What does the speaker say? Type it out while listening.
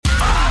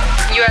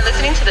You are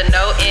listening to the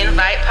No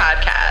Invite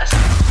Podcast.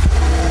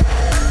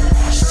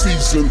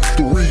 Season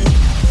 3.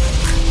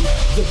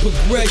 The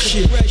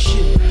progression.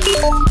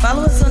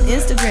 Follow us on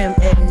Instagram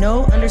at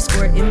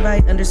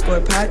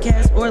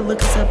no_invite_podcast or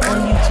look us up on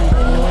YouTube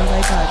at No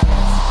Invite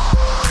Podcast.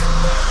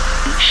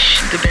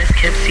 The best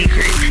kept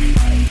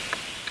secret.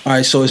 All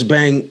right, so it's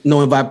Bang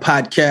No Invite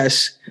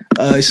Podcast.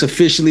 It's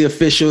officially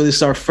official. This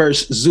is our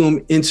first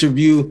Zoom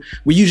interview.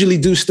 We usually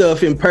do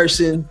stuff in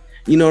person.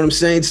 You know what I'm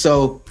saying?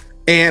 So,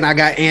 Ann, I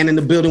got Ann in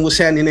the building. What's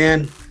happening,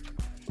 Ann?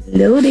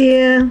 Hello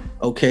there.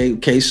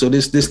 Okay. So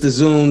this the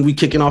Zoom. We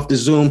kicking off the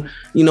Zoom.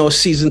 You know,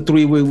 season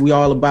 3. We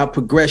all about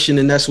progression,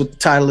 and that's what the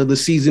title of the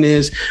season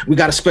is. We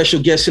got a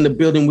special guest in the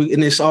building,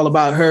 and it's all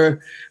about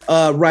her.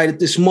 Right at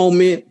this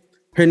moment,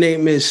 her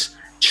name is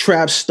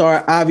Trap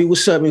Star Avi.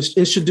 What's up?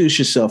 Introduce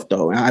yourself,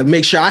 though. I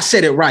make sure I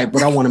said it right,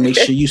 but I want to make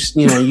sure you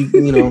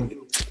know,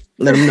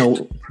 let them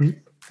know.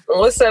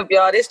 What's up,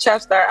 y'all? This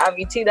Trap Star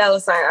Avi, $T Avi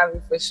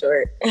for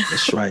short.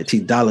 That's right, $T.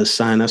 That's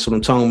what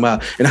I'm talking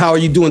about. And how are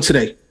you doing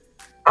today?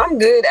 I'm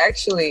good,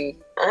 actually.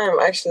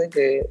 I'm actually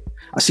good.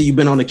 I see you've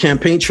been on the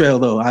campaign trail,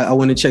 though. I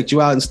went and checked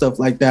you out and stuff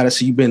like that. I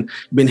see you've been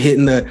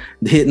hitting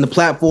the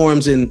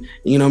platforms and,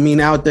 you know what I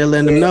mean, out there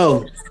letting them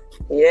know.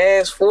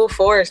 Yes, full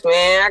force,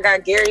 man. I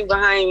got Gary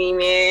behind me,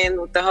 man,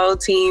 with the whole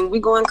team.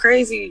 We going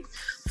crazy.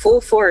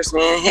 Full force,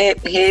 man.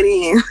 Head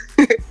in.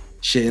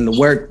 Shit, and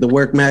the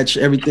work match,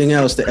 everything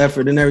else, the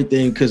effort and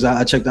everything, because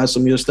I checked out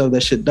some of your stuff.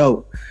 That shit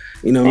dope.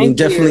 You know what I mean?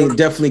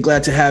 Definitely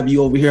glad to have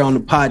you over here on the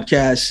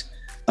podcast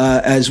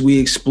as we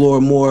explore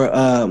more,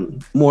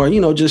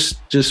 you know,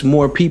 just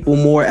more people,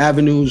 more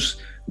avenues,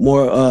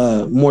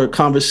 more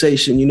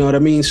conversation, you know what I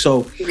mean?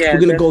 So we're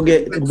going to go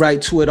get right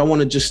to it. I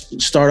want to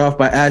just start off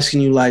by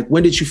asking you, like,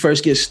 when did you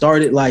first get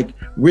started? Like,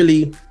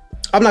 really,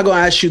 I'm not going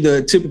to ask you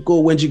the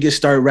typical, when did you get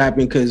started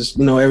rapping? Because,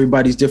 you know,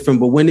 everybody's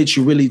different. But when did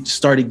you really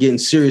started getting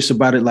serious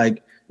about it,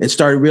 like, and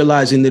started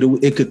realizing that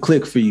it could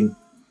click for you?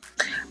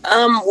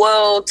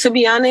 Well, to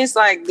be honest,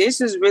 like,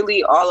 this is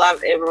really all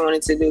I've ever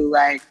wanted to do.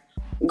 Like,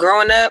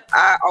 growing up,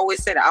 I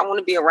always said I want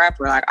to be a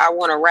rapper. Like, I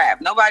want to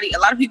rap. A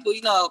lot of people,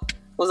 you know,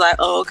 was like,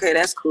 oh, okay,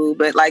 that's cool.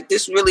 But like,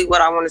 this is really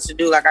what I wanted to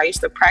do. Like, I used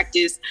to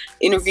practice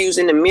interviews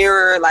in the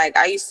mirror. Like,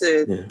 I used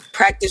to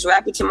practice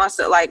rapping to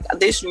myself. Like,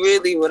 this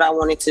really what I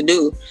wanted to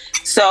do.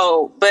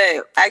 So,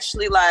 but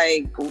actually,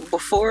 like,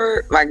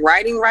 before, like,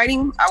 writing,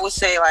 I would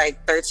say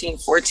like 13,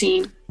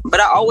 14. But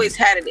I always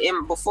had it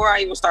in. Before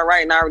I even started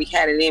writing, I already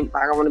had it in.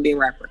 Like, I want to be a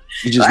rapper.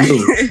 You just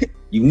knew.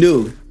 You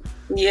knew.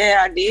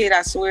 Yeah, I did.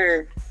 I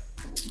swear.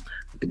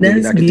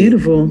 That's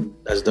beautiful.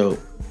 That's dope.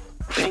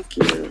 Thank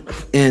you.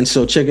 And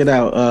so check it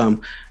out. I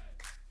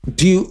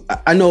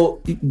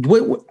know,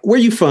 where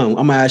you from? I'm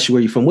going to ask you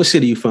where you from. What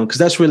city you from? Because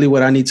that's really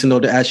what I need to know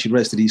to ask you the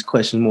rest of these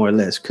questions more or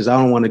less. Because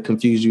I don't want to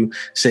confuse you,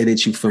 say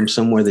that you from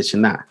somewhere that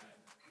you're not.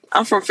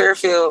 I'm from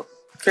Fairfield.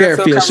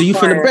 Fairfield. So you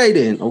from the Bay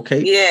then,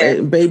 okay?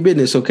 Yeah. Bay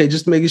business, okay?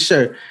 Just making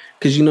sure.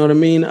 Because you know what I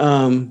mean?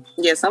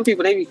 Yeah, some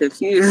people, they be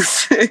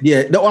confused.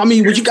 Yeah. No, I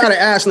mean, what you got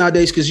to ask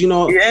nowadays, because, you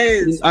know,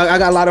 I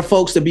got a lot of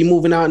folks that be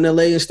moving out in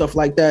LA and stuff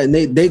like that, and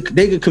they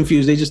get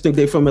confused. They just think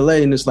they from LA,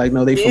 and it's like,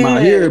 no, they from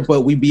out here,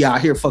 but we be out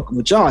here fucking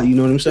with y'all. You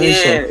know what I'm saying?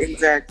 Yeah, so,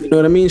 exactly. You know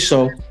what I mean?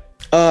 So,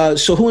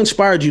 so who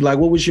inspired you? Like,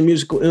 what was your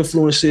musical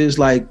influences?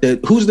 Like,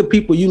 who's the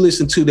people you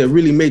listen to that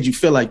really made you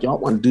feel like y'all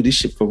want to do this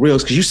shit for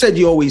reals? Because you said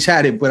you always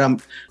had it, but I'm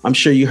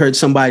sure you heard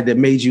somebody that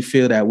made you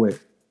feel that way.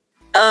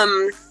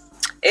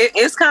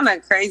 It's kind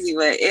of crazy,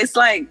 but it's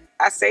like,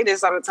 I say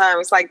this all the time.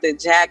 It's like the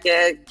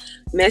Jacka,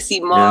 Messy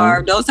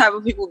Marv, those type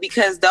of people,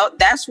 because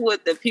that's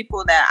what the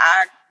people that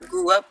I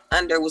grew up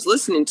under was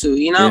listening to,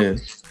 you know?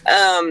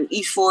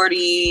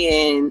 E40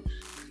 and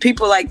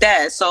people like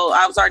that. So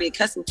I was already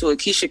accustomed to it,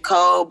 Keisha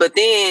Cole. But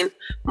then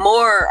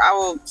I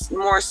will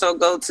more so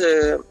go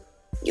to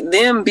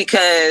them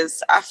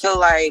because I feel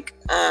like,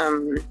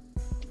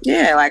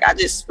 like I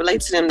just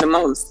relate to them the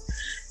most.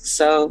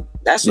 So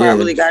that's where I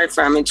really got it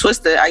from. And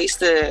Twista, I used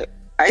to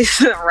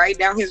write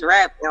down his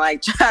rap and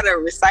like try to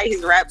recite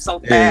his rap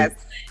so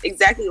fast,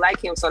 exactly like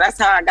him. So that's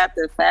how I got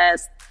the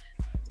fast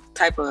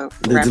type of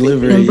the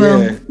delivery.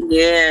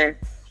 Yeah,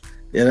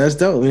 that's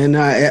dope, man.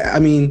 I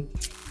mean,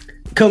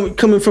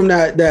 coming from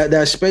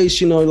that space,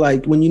 you know,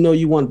 like when you know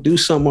you want to do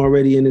something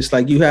already, and it's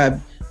like you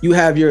have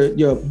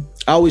your.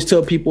 I always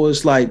tell people,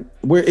 it's like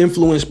we're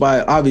influenced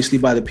obviously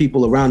by the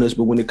people around us,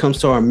 but when it comes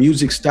to our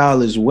music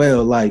style as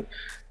well, like.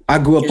 I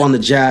grew up on the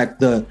Jack,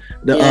 the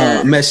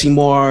Messy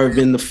Marv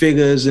and the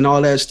Figures and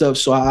all that stuff.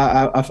 So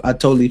I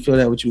totally feel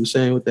that what you were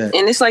saying with that.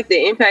 And it's like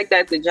the impact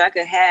that the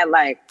Jacka had.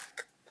 Like,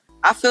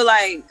 I feel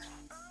like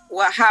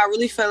how I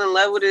really fell in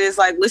love with it is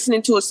like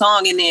listening to a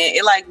song and then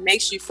it like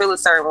makes you feel a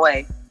certain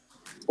way.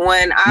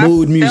 When I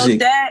felt music.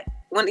 that,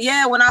 when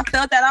I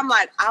felt that, I'm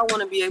like, I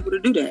want to be able to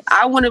do that.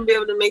 I want to be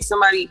able to make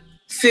somebody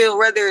feel,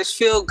 whether it's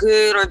feel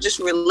good or just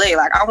relate.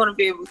 Like, I want to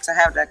be able to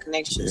have that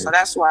connection. So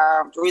that's why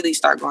I really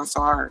start going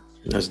so hard.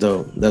 That's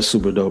dope. That's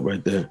super dope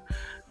right there.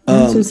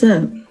 That's what's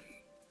up.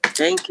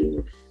 Thank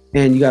you.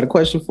 And you got a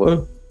question for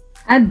her?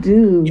 I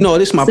do. You know,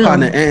 this is my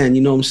partner, Ann. You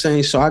know what I'm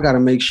saying? So I got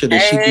to make sure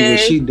that she do what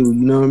she do.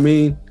 You know what I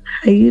mean?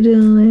 How you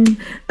doing?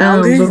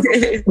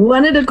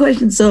 One of the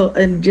questions,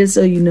 and just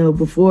so you know,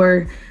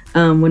 before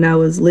when I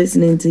was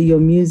listening to your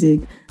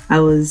music, I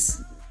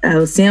was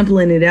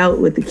sampling it out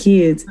with the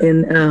kids,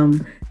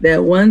 and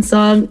that one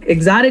song,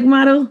 Exotic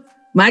Model,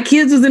 my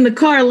kids was in the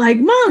car like,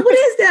 Mom, what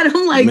is that?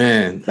 I'm like,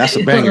 man, that's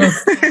a banger.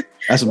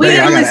 That's a banger. We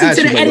gotta listen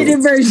to the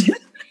edited version.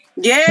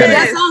 Yeah,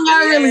 that song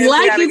I really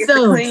like it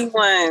though. Clean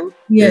one.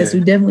 Yes, we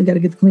definitely got to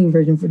get the clean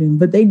version for them.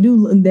 But they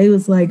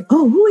was like,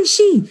 oh, who is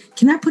she?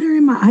 Can I put her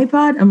in my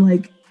iPod? I'm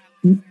like,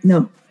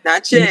 no.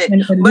 Not yet.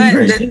 But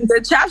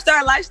the Trap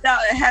Star Lifestyle,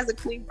 it has a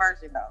clean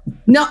version though.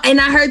 No,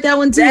 and I heard that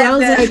one too. I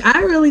was like,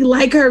 I really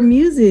like her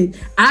music.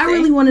 I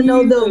really want to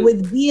know though,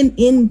 with being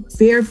in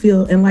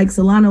Fairfield and like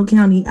Solano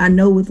County, I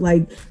know with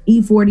like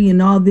E40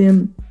 and all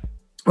them,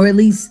 or at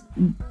least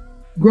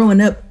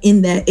growing up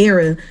in that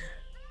era,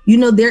 you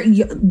know, they're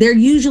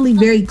usually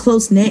very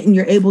close knit, and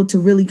you're able to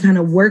really kind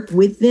of work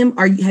with them.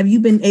 Have you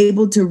been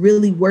able to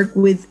really work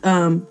with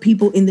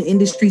people in the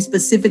industry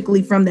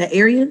specifically from that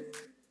area?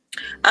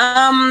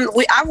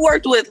 I've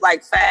worked with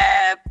like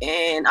Fab,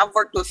 and I've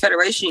worked with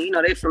Federation. You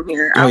know, they from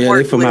here. Oh, I've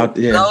worked they from with out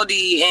there.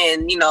 Goldie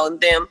and you know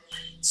them.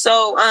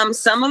 So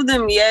some of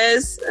them,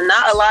 yes,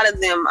 not a lot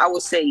of them. I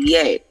would say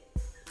yet.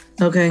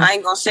 Okay. I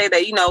ain't gonna say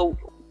that. You know,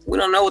 we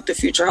don't know what the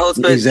future holds,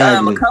 but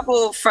exactly. A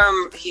couple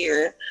from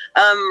here,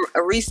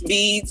 Reese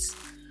Beads,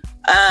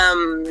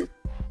 you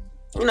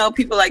know,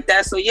 people like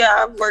that. So yeah,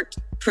 I've worked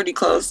pretty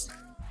close.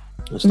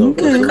 That's dope.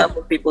 With a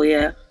couple people,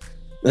 yeah.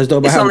 That's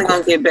dope. It's only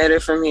gonna get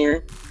better from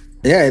here.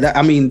 Yeah,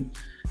 I mean,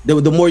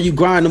 the more you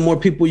grind, the more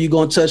people you're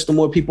gonna touch, the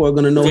more people are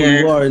gonna know who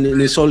you are, and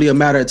it's only a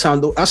matter of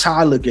time. That's how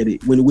I look at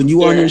it. When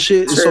you on your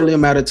shit, it's only a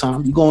matter of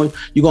time.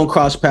 You're gonna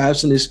cross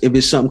paths, and if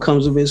it's something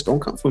comes of it, it's gonna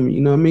come from you.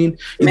 You know what I mean?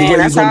 Man,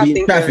 that's how I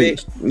think of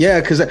it.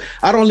 Yeah, because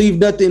I don't leave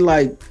nothing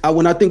like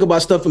when I think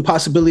about stuff and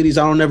possibilities.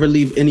 I don't ever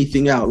leave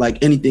anything out.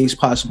 Like anything's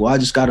possible. I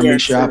just gotta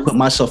make sure I put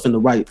myself in the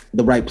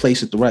right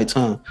place at the right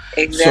time.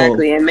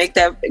 Exactly, and make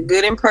that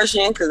good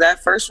impression, because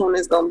that first one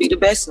is gonna be the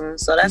best one.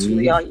 So that's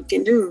really all you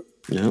can do.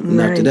 Yeah, and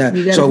after that,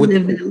 you gotta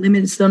live the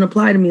limits don't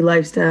apply to me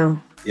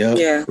lifestyle.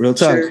 Yeah, real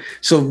talk. Sure.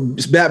 So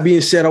that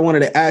being said, I wanted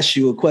to ask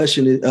you a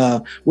question.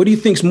 What do you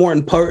think is more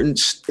important,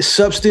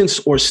 substance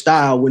or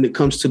style, when it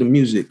comes to the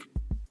music?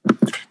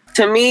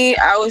 To me,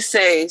 I would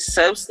say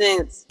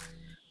substance,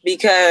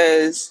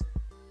 because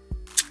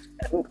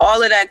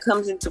all of that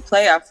comes into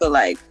play. I feel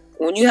like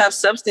when you have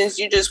substance,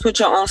 you just put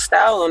your own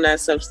style on that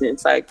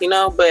substance, like, you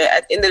know. But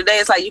at the end of the day,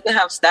 it's like you can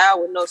have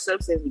style with no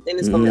substance, but then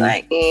it's gonna be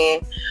like,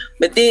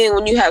 But then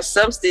when you have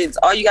substance,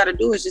 all you got to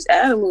do is just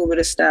add a little bit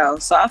of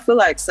style. So I feel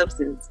like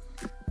substance.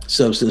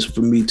 Substance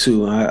for me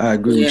too. I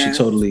agree with you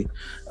totally.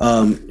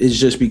 It's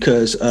just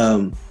because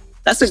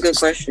that's a good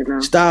question.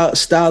 Though.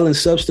 Style and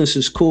substance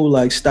is cool.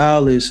 Like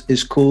style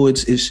is cool.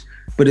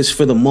 But it's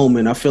for the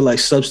moment. I feel like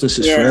substance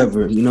is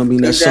forever. You know what I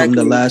mean? That's something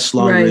that lasts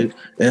longer. Right.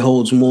 It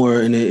holds more,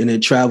 and it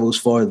travels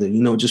farther.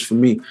 You know, just for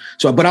me.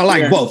 So, but I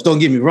like both. Don't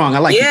get me wrong. I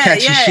like the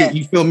catchy shit.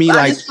 You feel me? But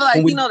like, I just feel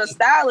like the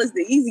style is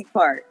the easy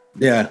part.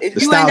 Yeah, if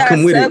the you style ain't got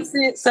come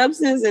with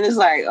substance, and it's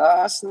like,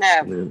 oh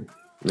snap.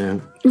 Yeah.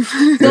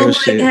 So,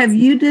 like,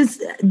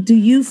 do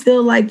you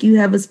feel like you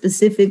have a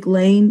specific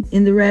lane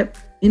in the rap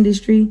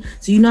industry?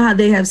 So you know how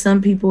they have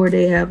some people where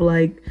they have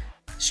like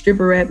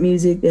stripper rap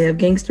music, they have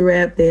gangster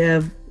rap, they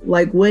have.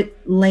 Like, what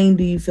lane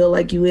do you feel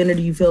like you in, or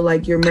do you feel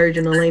like you're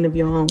merging a lane of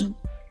your own?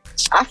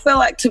 I feel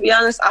like, to be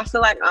honest, I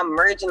feel like I'm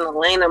merging a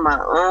lane of my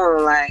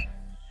own. Like,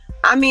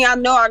 I mean, I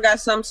know I got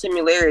some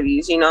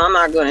similarities, you know, I'm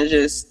not going to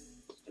just,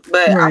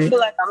 but I feel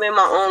like I'm in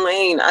my own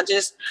lane. I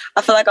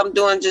feel like I'm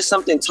doing just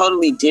something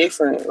totally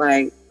different.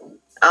 Like,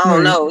 I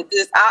don't know.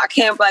 I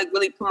can't like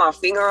really put my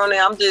finger on it.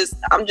 I'm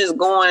just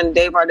going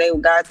day by day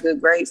with God's good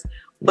grace.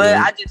 But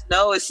I just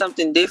know it's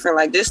something different.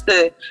 Like just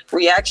the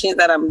reactions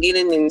that I'm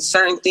getting and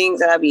certain things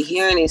that I be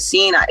hearing and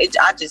seeing, I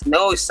just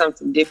know it's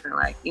something different.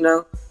 Like, you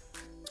know?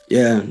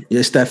 Yeah,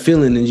 it's that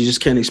feeling and you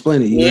just can't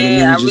explain it. You know what I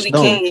mean? I really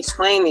can't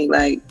explain it.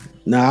 Like,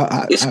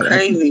 it's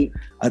crazy.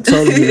 I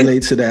totally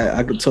relate to that.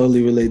 I could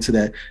totally relate to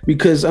that.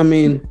 Because, I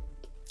mean,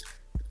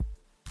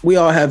 we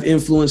all have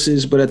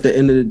influences, but at the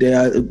end of the day,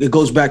 it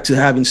goes back to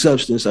having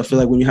substance. I feel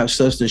like when you have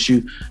substance,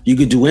 you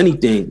could do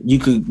anything. You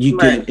could,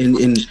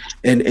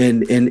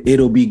 and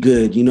it'll be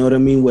good. You know what I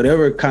mean?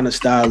 Whatever kind of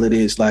style it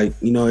is, like,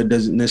 you know, it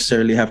doesn't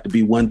necessarily have to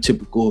be one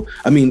type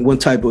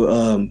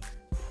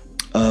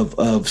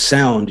of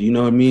sound. You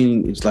know what I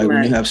mean? It's like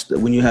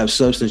when you have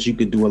substance, you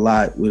could do a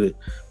lot with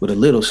a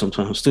little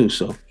sometimes too.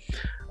 So.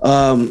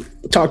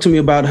 Talk to me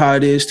about how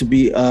it is to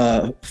be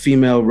a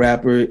female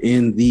rapper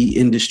in the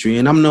industry.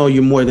 And I know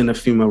you're more than a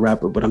female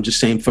rapper, but I'm just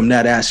saying from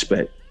that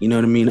aspect, you know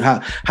what I mean?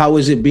 How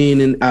is it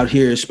being out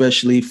here,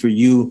 especially for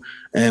you,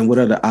 and what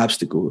are the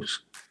obstacles?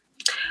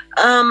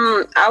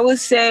 I would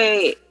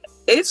say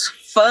it's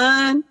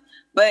fun,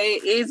 but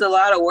it is a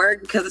lot of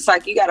work because it's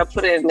like you got to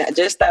put in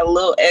just that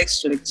little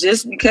extra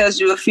just because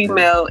you're a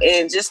female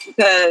and just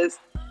because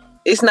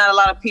it's not a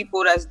lot of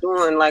people that's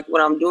doing like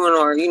what I'm doing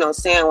or, you know,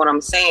 saying what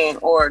I'm saying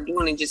or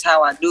doing it just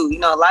how I do. You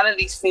know, a lot of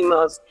these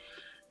females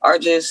are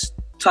just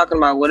talking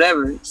about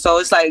whatever. So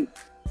it's like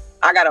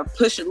I gotta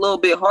push a little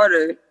bit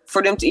harder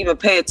for them to even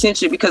pay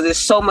attention because it's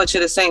so much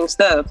of the same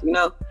stuff, you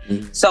know?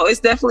 So it's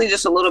definitely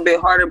just a little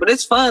bit harder, but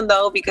it's fun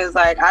though, because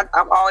like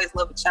I've always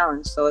loved a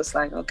challenge. So it's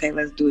like, okay,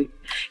 let's do it.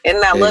 And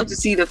I love to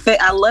see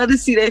I love to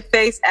see their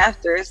face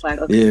after. It's like,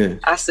 okay,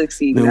 I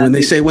succeed. And when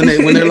they say, when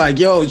they're like,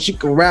 yo, she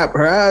can rap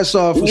her ass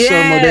off or something,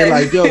 or they're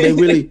like, yo, they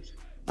really,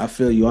 I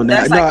feel you on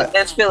that. That's like the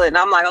best feeling.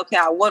 I'm like, okay,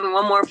 I won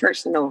one more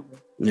person over.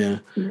 Yeah.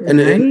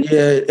 And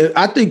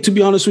I think, to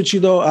be honest with you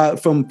though,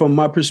 from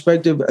my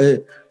perspective,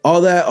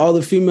 all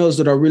the females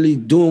that are really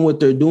doing what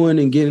they're doing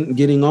and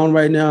getting on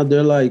right now,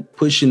 they're like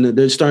pushing it.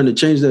 They're starting to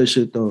change that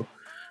shit though.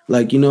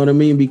 Like, you know what I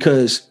mean?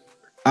 Because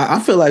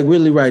I feel like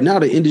really right now,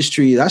 the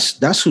industry,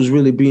 that's who's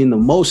really being the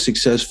most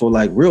successful,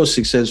 like real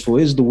successful,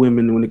 is the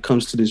women when it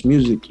comes to this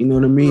music. You know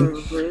what I mean?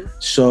 Mm-hmm.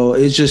 So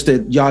it's just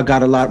that y'all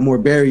got a lot more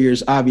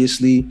barriers,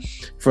 obviously,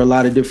 for a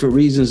lot of different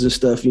reasons and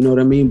stuff. You know what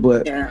I mean?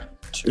 But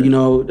you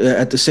know,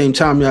 at the same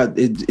time,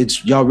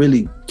 y'all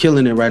really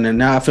killing it right now.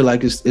 Now I feel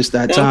like it's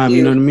that time.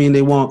 You know what I mean?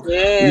 They want,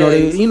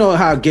 you know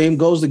how a game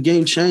goes. The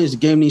game changed. The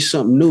game needs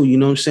something new. You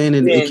know what I'm saying?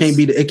 And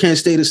it can't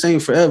stay the same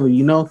forever.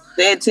 You know,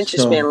 their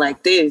attention span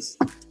like this.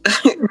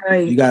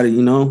 Right. You got to,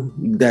 you know,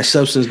 that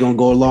substance gonna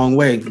go a long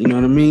way. You know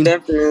what I mean?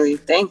 Definitely.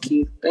 Thank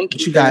you.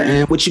 What you got,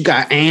 Ann? What you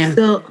got, Ann?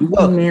 So,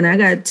 man, I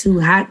got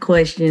 2 hot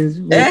questions.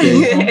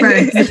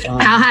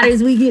 How hot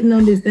is we getting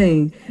on this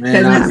thing?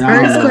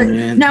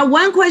 Man, now,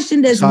 one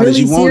question that's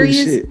really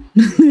serious.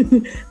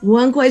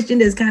 One question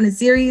that's kind of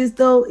serious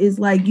though is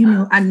like, you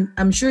know,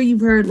 I'm sure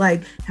you've heard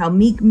like how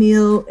Meek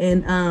Mill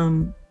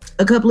and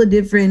a couple of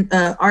different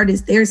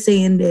artists, they're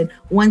saying that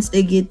once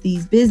they get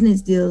these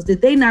business deals,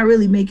 that they're not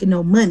really making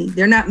no money.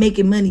 They're not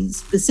making money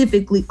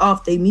specifically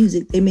off their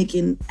music. They're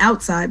making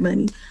outside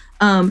money.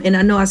 And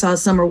I know I saw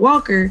Summer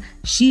Walker.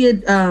 She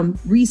had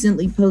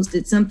recently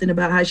posted something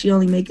about how she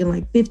only making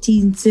like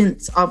 15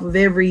 cents off of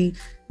every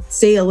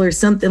sale or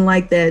something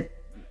like that.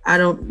 I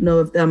don't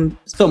know if I'm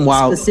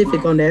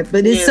specific on that,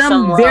 but it's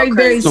some very,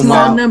 very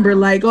small number.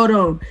 Like, hold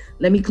on,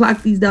 let me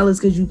clock these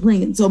dollars because you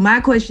playing. So my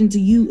question to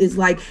you is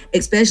like,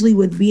 especially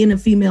with being a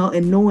female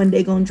and knowing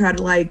they're gonna try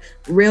to like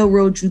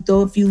railroad you,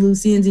 throw a few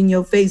loose ends in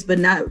your face, but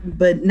not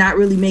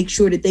really make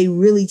sure that they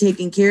really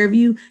taking care of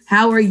you.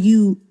 How are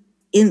you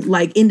in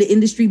the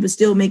industry, but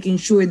still making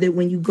sure that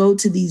when you go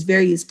to these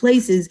various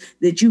places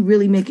that you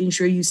really making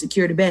sure you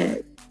secure the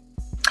bag?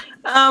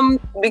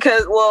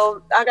 Because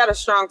I got a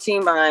strong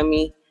team behind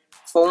me.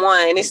 For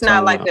one, it's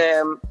not like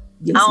I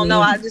don't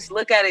know. I just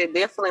look at it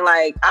differently.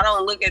 Like I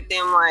don't look at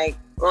them like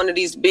one of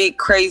these big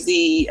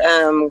crazy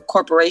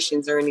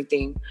corporations or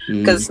anything,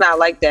 because it's not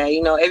like that.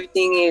 You know,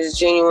 everything is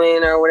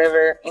genuine or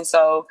whatever, and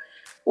so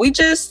we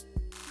just,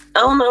 I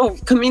don't know,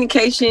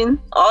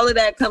 communication, all of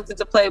that comes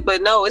into play.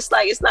 But no, it's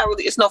like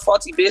it's no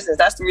faulty business.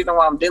 That's the reason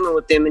why I'm dealing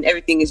with them, and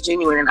everything is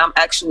genuine, and I'm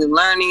actually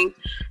learning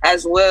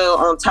as well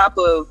on top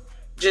of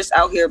just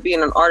out here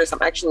being an artist.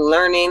 I'm actually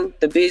learning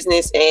the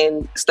business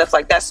and stuff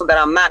like that, so that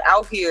I'm not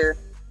out here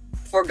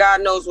for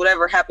God knows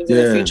whatever happens in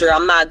the future.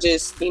 I'm not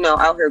just, you know,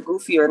 out here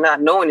goofy or not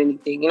knowing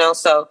anything, you know.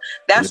 So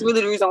that's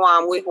really the reason why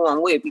I'm with who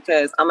I'm with,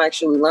 because I'm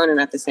actually learning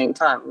at the same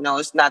time. You know,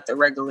 it's not the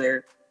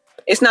regular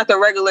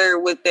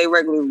what they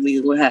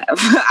regularly would have.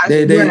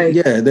 We're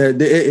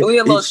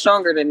a little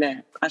stronger than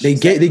that.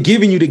 They're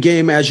giving you the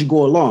game as you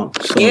go along.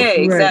 So. Yeah,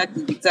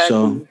 exactly.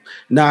 So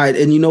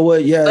and you know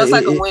what? Yeah, so it's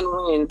like a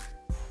win-win.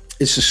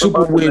 It's a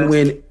super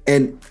win-win,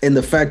 and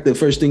the fact the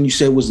first thing you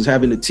said was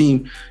having a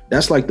team.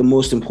 That's like the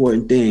most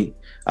important thing.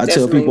 I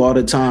tell people all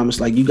the time,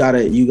 it's like you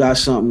got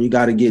something. You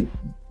gotta get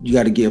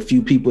a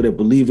few people that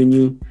believe in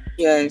you.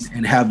 Yes,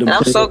 and have them. And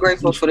I'm so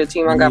grateful for the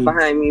team I got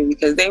behind me,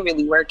 because they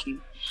really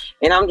working,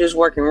 and I'm just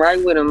working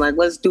right with them. Like,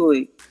 let's do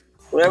it.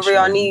 Whatever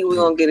y'all need, we're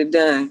gonna get it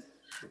done.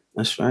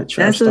 That's right.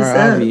 Trap Star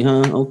Ivy,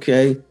 huh?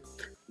 Okay.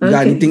 You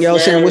got anything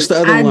else? And what's the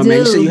other one, man?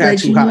 You said you had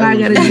 2 hot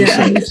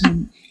ones.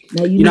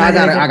 Now, you know, I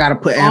gotta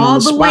put Anna all on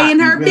the spot, way in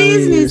her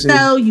business,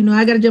 though. You know,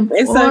 I gotta jump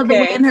all the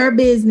way in her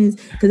business,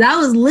 because I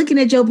was looking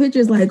at your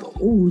pictures like,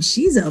 oh,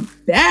 she's a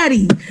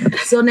baddie.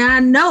 So now I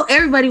know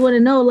everybody want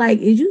to know, like,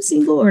 is you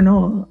single or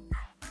not?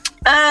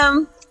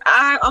 I'm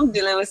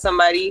dealing with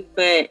somebody,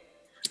 but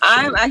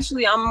I'm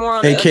more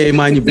on the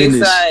mind your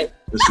business side.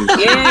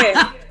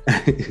 Yeah,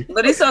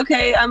 but it's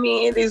okay. I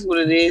mean, it is what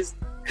it is.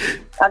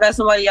 I got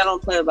somebody y'all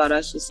don't play about,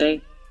 I should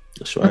say.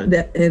 That's right.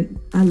 And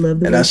I love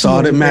that. And that's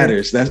all that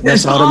matters.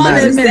 That's all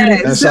that matters.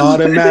 That's all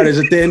that matters.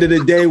 At the end of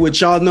the day, what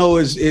y'all know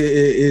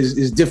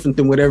is different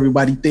than what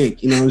everybody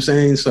think. You know what I'm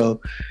saying?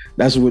 So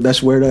that's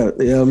where up.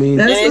 You know what I mean?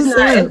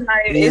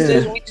 It's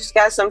just we just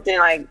got something,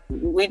 like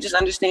we just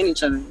understand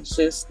each other. It's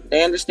just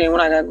they understand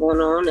what I got going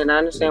on, and I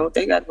understand what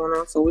they got going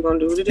on. So we're gonna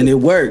do what it is. And it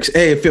works.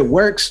 Hey, if it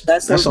works,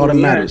 that's all that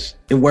matters.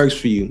 It works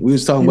for you. We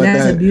was talking about that.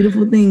 That's a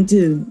beautiful thing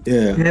too.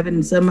 Yeah,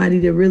 having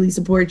somebody to really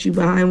support you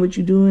behind what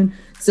you're doing.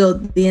 So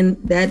then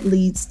that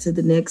leads to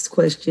the next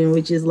question,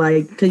 which is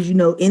like, because you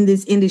know, in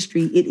this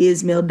industry, it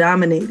is male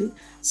dominated.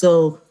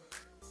 So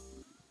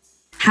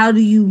how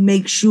do you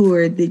make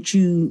sure that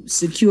you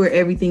secure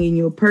everything in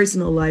your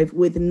personal life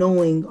with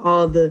knowing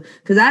all the,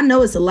 because I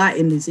know it's a lot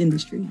in this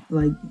industry.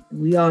 Like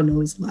we all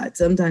know it's a lot.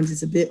 Sometimes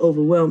it's a bit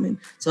overwhelming.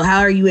 So how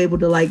are you able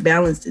to like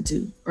balance the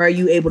two? Or are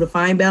you able to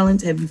find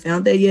balance? Have you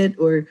found that yet?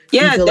 Or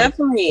yeah,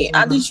 definitely.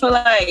 I just feel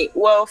like,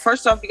 well,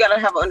 first off, you got to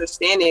have an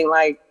understanding.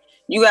 Like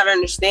you got to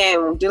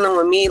understand dealing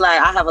with me,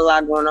 like I have a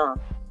lot going on.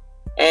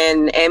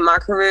 And my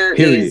career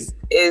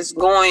is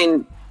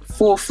going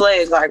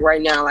full-fledged like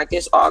right now. Like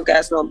it's all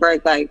gas, no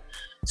break. Like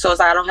so it's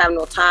like I don't have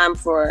no time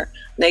for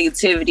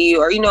negativity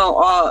or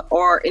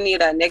or any of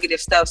that negative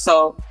stuff.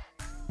 So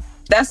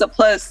that's a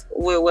plus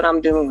with what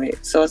I'm doing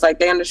with. So it's like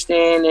they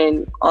understand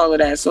and all of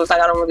that. So it's like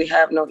I don't really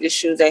have no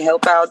issues. They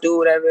help out, do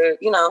whatever,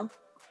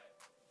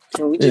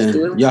 and we just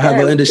do. Y'all have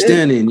an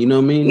understanding, you know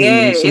what I mean?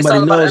 Yeah, somebody it's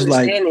all about knows,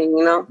 understanding,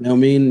 you know what I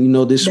mean?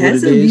 This is what it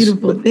is. That's a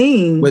beautiful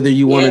thing. Whether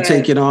you want to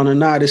take it on or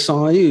not, it's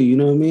on you, you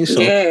know what I mean?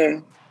 So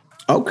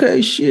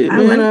okay, shit,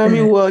 man. I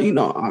mean, well,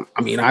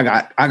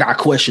 I got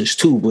questions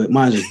too, but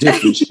mine is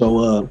different.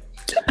 So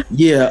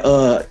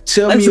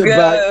tell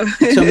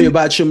me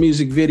about your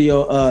music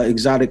video,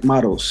 Exotic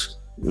Models.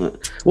 What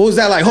was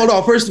that like? Hold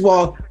on. First of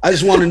all, I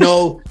just want to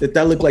know that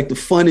looked like the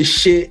funnest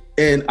shit.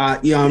 And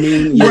you know what I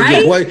mean?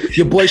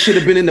 Your boy should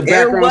have been in the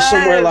background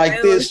somewhere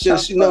like this,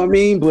 just, you know what I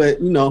mean?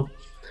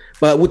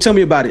 But tell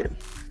me about it.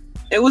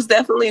 It was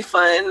definitely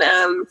fun.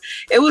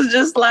 It was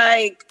just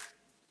like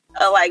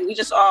we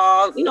just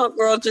all,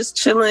 girls just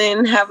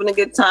chilling, having a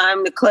good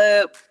time, the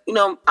club,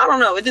 I don't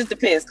know. It just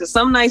depends. Cause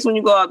some nights when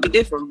you go out be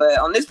different, but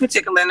on this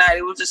particular night,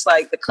 it was just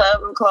like the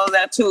club and close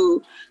at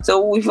 2. So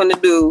what we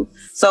finna do?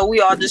 So we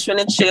all just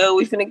finna chill.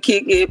 We finna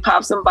kick it,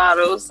 pop some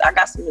bottles. I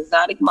got some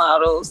exotic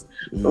models.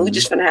 And we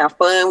just finna have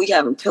fun. We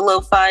having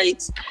pillow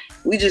fights.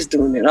 We just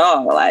doing it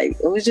all. Like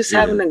we was just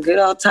having a good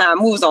old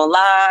time. We was on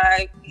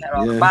live. We had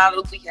all the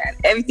bottles. We had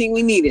everything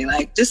we needed.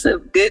 Like just a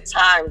good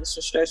time. Just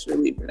a stress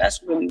reliever.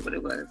 That's really what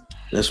it was.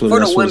 That's what for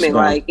the women.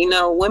 Like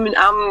women.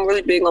 I'm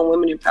really big on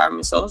women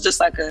empowerment. So it was just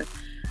like a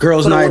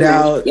girls' night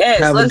out. Yes,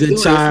 have a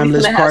good time.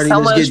 Let's party.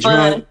 Let's get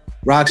drunk.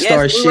 Rock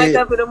star shit. We wake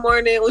up in the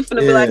morning. We finna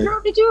be like, girl,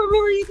 did you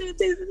remember you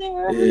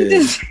did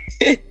this?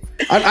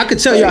 I could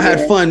tell y'all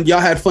had fun. Y'all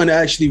had fun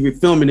actually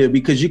filming it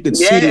because you could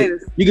see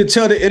it. You could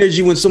tell the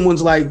energy when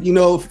someone's like,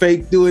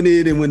 fake doing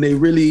it, and when they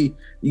really,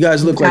 you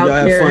guys look like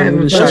y'all had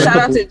fun. Shout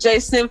out to Jay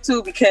Sim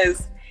too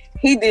because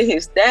he did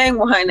his thing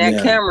behind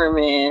that camera,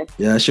 man.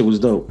 Yeah, that shit was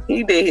dope.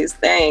 He did his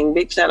thing.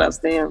 Big shout outs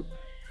to him.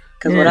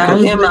 Because without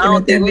him, I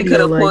don't think we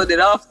could have pulled it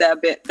off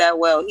that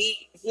well.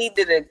 He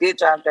did a good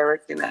job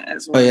directing that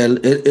as well. Oh yeah,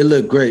 it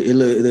looked great. It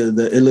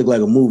looked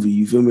like a movie.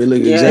 You feel me? It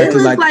looked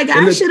exactly like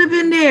I should have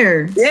been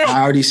there. Yeah.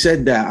 I already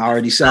said that.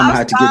 I'm gonna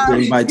have to get the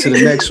invite to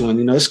the next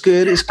one. It's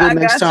good. It's good.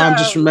 Next time,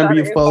 just remember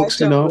your folks.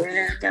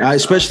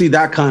 Especially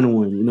that kind of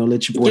one.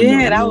 Let your boy know.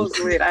 Yeah, that was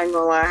lit. I ain't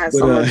gonna lie. I had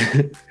so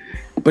much.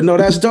 But no,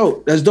 that's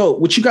dope. That's dope.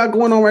 What you got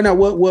going on right now?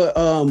 What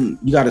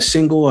you got a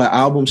single, an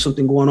album,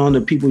 something going on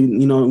that people,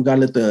 you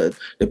gotta let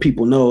the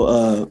people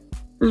know,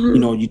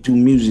 you do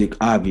music,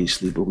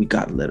 obviously, but we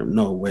gotta let them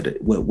know what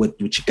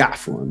you got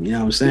for them. You know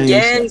what I'm saying?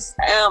 Yes.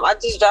 I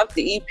just dropped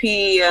the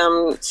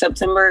EP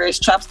September. It's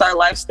Trap Star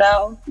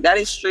Lifestyle. That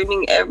is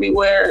streaming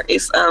everywhere.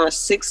 It's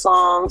 6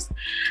 songs.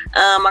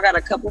 I got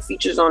a couple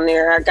features on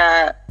there. I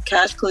got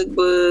Cash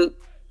Clickbook.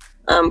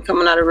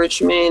 Coming out of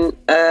Richmond.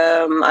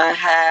 I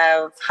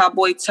have Hot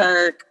Boy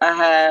Turk.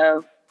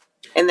 And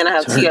then I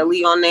have Tia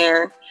Lee on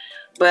there.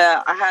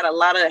 But I had a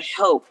lot of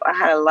help.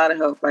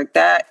 Like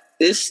that.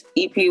 This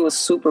EP was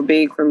super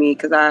big for me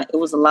because it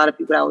was a lot of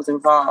people that was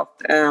involved.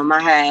 I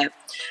had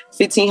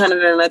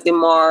 1500 and Nothing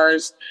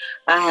Mars.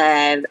 I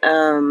had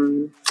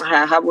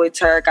Hot Boy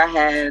Turk.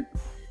 It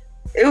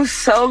was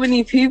so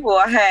many people.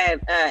 I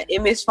had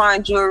Image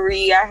Fine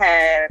Jewelry. I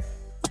had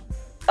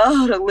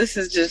the list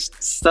is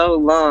just so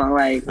long.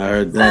 Like, I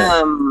heard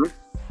that.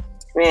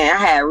 Man, I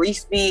had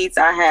Reese Beats.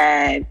 I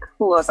had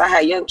who else? I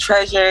had Young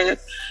Treasure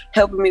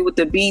helping me with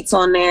the beats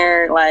on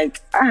there.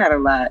 Like, I had a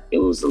lot. It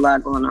was a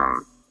lot going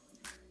on.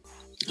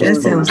 That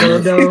sounds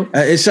so dope.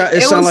 It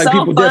sounds like so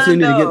people definitely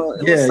need to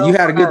get. Yeah, you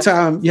had a good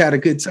time. You had a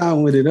good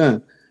time with it, huh?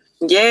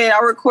 Yeah,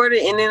 I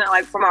recorded, and then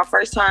like for my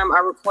first time, I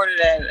recorded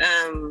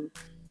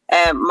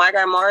at my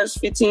guy Mars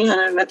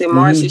 1500 Nothing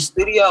Mars'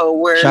 studio.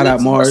 Where shout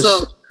out Mars.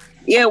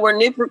 Where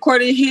Nip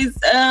recorded his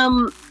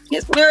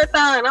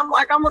marathon.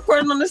 I'm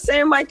recording on the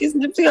same mic as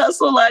Nipsey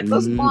Hussle. Like,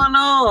 what's going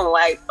on?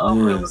 Like,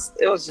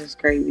 it was just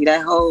crazy.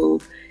 That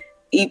whole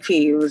EP,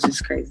 it was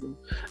just crazy.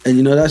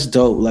 And that's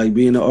dope. Like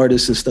being an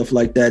artist and stuff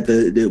like that.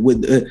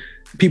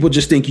 People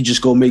just think you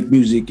just go make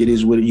music. It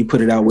is what you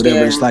put it out, whatever.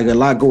 Yeah. It's like a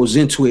lot goes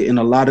into it, and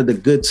a lot of the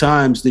good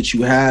times that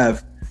you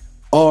have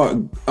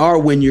are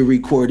when you're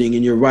recording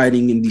and you're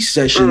writing in these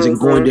sessions and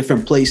going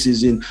different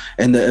places and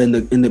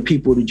the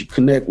people that you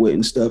connect with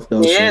and stuff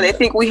though. Yeah, so they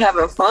think we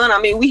having fun. I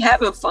mean, we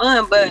having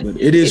fun, but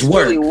it is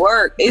work. Really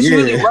work. It's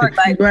really work.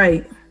 Like,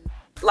 right.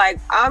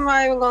 Like, I'm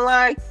not even gonna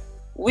lie,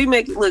 we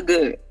make it look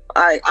good.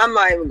 Like, I'm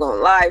not even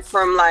gonna lie,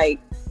 from like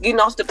getting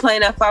off the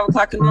plane at 5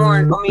 o'clock in the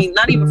morning. I mean,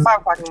 not even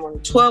 5 o'clock in the morning,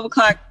 12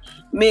 o'clock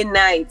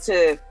midnight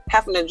to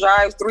having to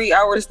drive 3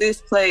 hours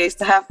this place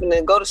to having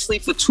to go to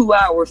sleep for 2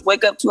 hours,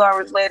 wake up 2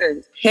 hours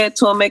later, head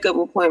to a makeup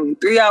appointment,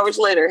 3 hours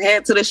later,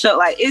 head to the show.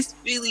 Like, it's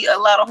really a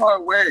lot of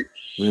hard work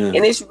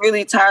and it's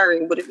really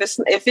tiring. But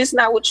if it's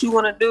not what you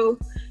want to do,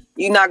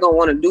 you're not going to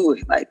want to do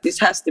it. Like, this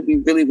has to be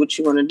really what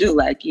you want to do,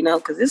 like, you know,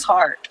 because it's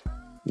hard.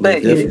 But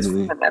it is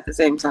fun at the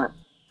same time.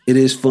 It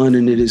is fun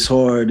and it is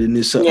hard, and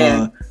it's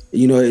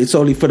you know, it's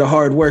only for the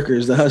hard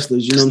workers, the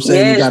hustlers. You know what I'm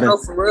saying? Yeah, no,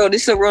 for real.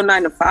 This is a real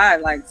 9 to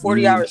 5, like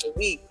 40 hours a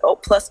week,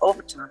 plus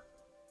overtime.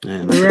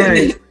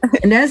 Right,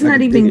 and that's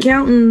not even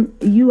counting.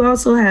 You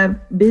also have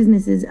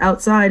businesses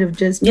outside of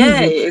just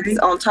music, it's right?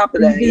 on top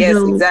of that. Yes,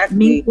 exactly.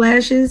 Mink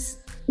lashes.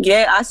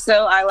 Yeah, I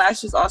sell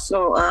eyelashes.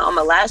 Also, I'm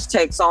a lash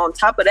tech. So on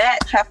top of that,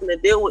 having to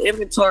deal with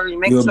inventory,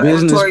 make sure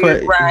inventory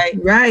is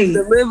right,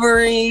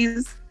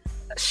 deliveries,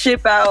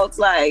 ship outs,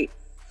 like.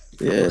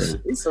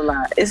 It's a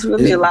lot. It's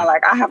really a lot.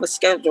 Like, I have a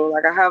schedule.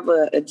 Like, I have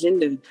an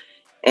agenda.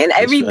 And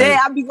every day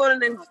I be going in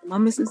there like, am I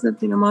missing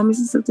something?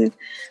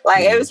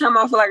 Like, every time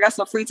I feel like I got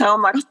some free time,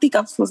 I'm like, I think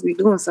I'm supposed to be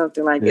doing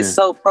something. Like, it's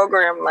so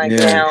programmed like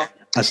now.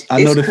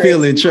 I know the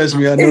feeling. Trust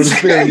me. I know the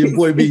feeling. Your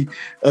boy be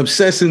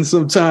obsessing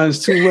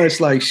sometimes too much.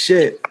 Like,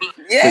 shit.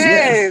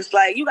 Yes.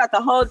 Like, you got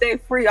the whole day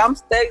free. I'm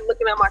steady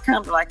looking at my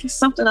calendar like, it's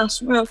something I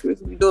swear I'm supposed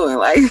to be doing.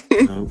 Like,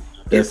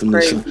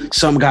 definitely.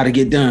 Something got to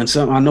get done.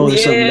 I know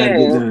there's something got to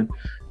get done.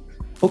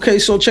 Okay,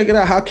 so check it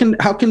out. How can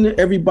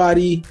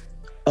everybody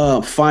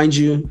find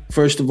you?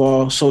 First of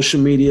all, social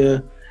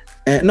media.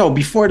 And no,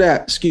 before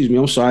that, excuse me,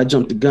 I'm sorry, I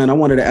jumped the gun. I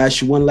wanted to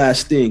ask you one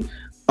last thing.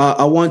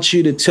 I want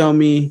you to tell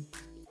me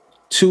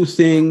 2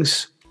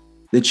 things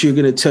that you're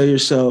gonna tell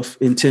yourself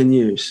in 10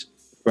 years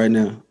right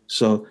now.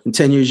 So in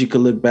 10 years, you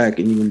could look back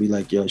and you're gonna be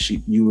like, yo,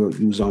 you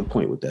was on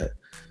point with that.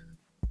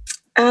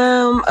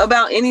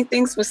 About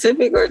anything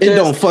specific, or it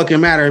don't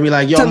fucking matter. I mean,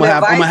 like, yo, I'm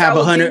gonna have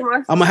 100.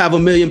 I'm gonna have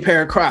 1 million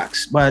pair of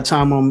Crocs by the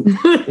time I'm, you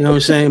know what I'm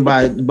saying?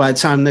 By the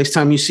time next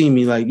time you see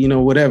me, like, you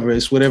know, whatever.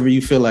 It's whatever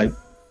you feel like.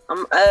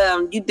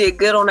 You did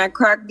good on that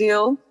Croc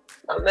deal.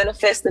 I'm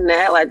manifesting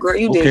that. Like, girl,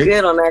 you did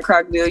good on that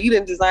Croc deal. You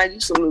didn't design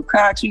you some new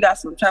Crocs. You got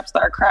some Trap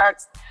Star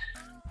Crocs.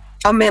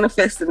 I'm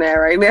manifesting that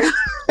right now.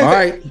 All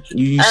right,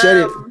 you said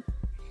it.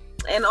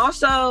 And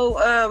also,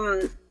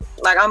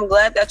 like, I'm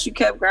glad that you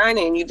kept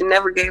grinding. You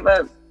never gave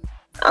up.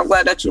 I'm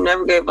glad that you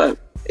never gave up.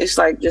 It's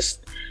like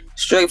just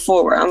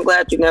straightforward. I'm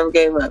glad you never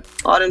gave up.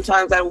 All them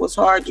times that it was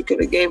hard, you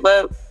could have gave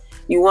up.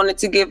 You wanted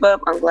to give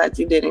up. I'm glad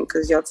you didn't,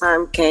 because your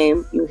time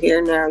came. You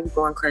here now. You're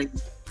going crazy.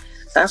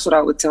 That's what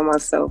I would tell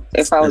myself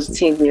if I was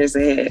 10 years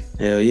ahead.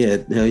 Hell yeah.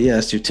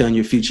 That's you're telling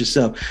your future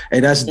self.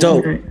 Hey, that's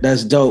dope.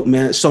 That's dope,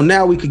 man. So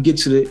now we could get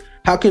to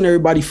how can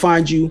everybody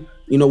find you?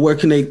 You know, where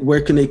can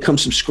they come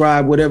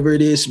subscribe, whatever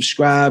it is,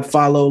 subscribe,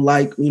 follow,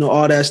 like, you know,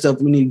 all that stuff.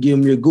 We need to give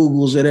them your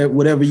Googles,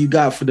 whatever you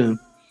got for them.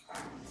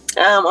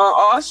 On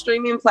all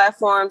streaming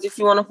platforms, if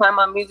you want to find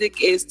my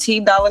music, is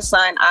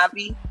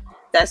T$Avi.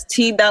 That's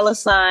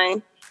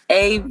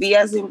T$AV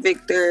as in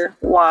Victor,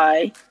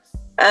 Y.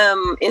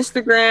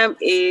 Instagram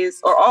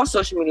or all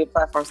social media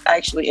platforms,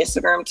 actually,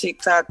 Instagram,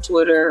 TikTok,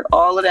 Twitter,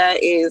 all of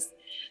that is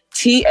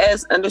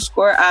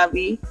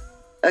TS_Avi.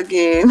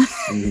 Again.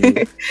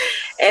 And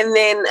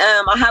then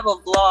I have a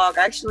vlog.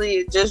 Actually,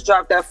 it just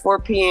dropped at 4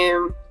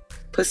 p.m.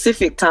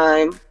 Pacific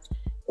time,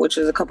 which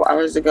was a couple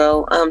hours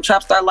ago.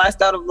 Trap Star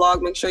Lifestyle, the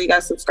vlog. Make sure you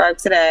guys subscribe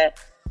to that.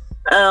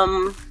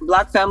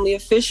 Block Family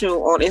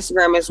Official on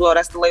Instagram as well.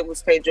 That's the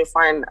labels page. You'll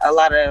find a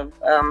lot of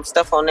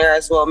stuff on there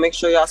as well. Make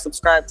sure y'all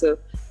subscribe to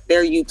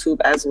their YouTube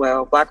as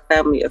well. Block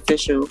Family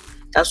Official.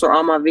 That's where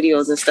all my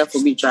videos and stuff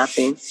will be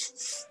dropping.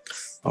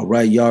 All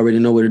right, you already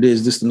know what it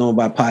is. This is the No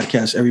Invite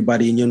Podcast.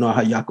 Everybody, and you know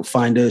how y'all can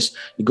find us.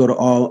 You go to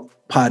all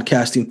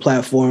podcasting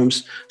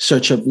platforms,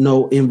 search up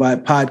No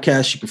Invite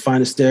Podcast. You can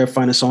find us there.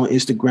 Find us on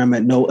Instagram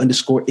at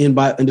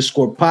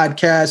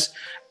No_invite_podcast,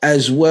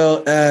 as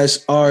well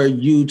as our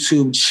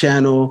YouTube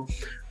channel,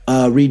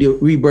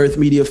 Rebirth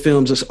Media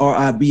Films. That's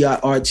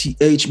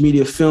RIBIRTH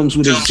Media Films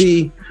with a Z.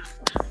 You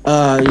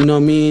know what I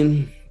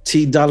mean?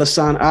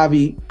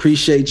 T$Avi,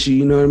 appreciate you.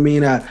 You know what I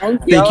mean?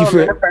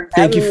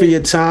 Thank you for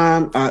your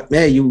time.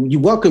 Hey, you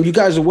welcome. You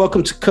guys are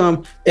welcome to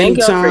come anytime. Thank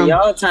you for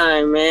y'all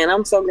time, man.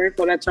 I'm so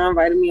grateful that y'all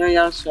invited me on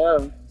y'all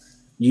show.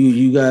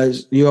 You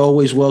guys, you're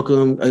always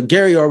welcome.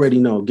 Gary already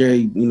know.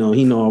 Gary, you know,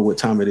 he know what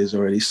time it is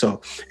already. So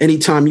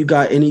anytime you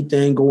got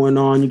anything going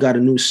on, you got a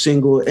new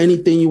single,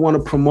 anything you want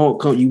to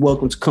promote, you're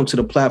welcome to come to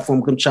the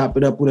platform, come chop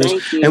it up with us.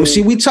 And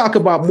see, we talk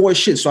about more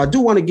shit. So I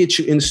do want to get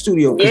you in the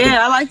studio.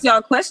 Yeah, I like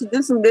y'all questions.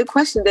 There's some good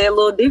questions. They're a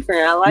little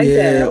different. I like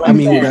that. Yeah, I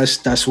mean,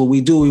 that's what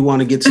we do. We want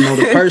to get to know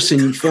the person.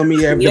 You feel me?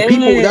 The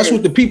people, that's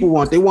what the people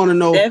want. They want to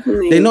know.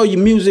 Definitely. They know your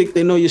music,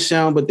 they know your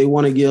sound, but they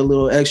want to get a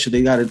little extra.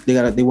 They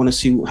want to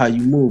see how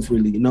you move,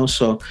 really. You know,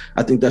 so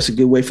I think that's a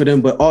good way for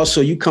them. But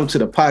also, you come to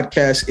the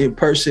podcast in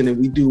person, and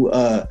we do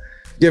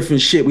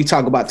different shit. We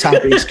talk about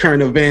topics,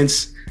 current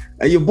events,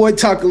 Your boy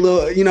talk a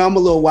little, I'm a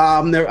little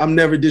wild. I'm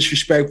never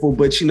disrespectful,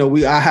 but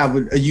I have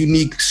a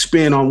unique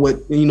spin on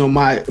what,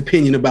 my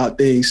opinion about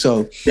things.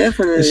 So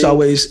definitely it's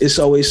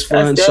always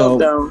fun. That's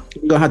dope, so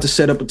we're gonna have to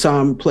set up a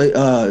time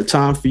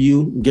for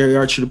you, Gary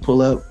Archer, to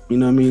pull up. You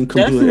know what I mean?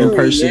 Come do it in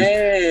person.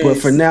 Yes. But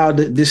for now,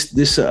 this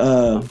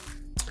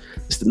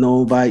it's the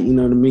No Invite, you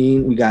know what I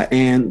mean? We got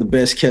Ann, the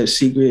best kept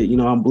secret.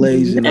 I'm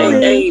blazing.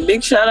 Hey,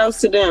 big shout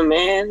outs to them,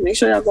 man. Make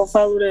sure y'all go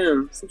follow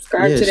them.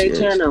 Subscribe to their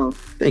channel.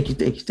 Thank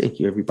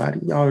you, everybody.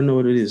 Y'all know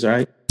what it is, all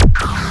right?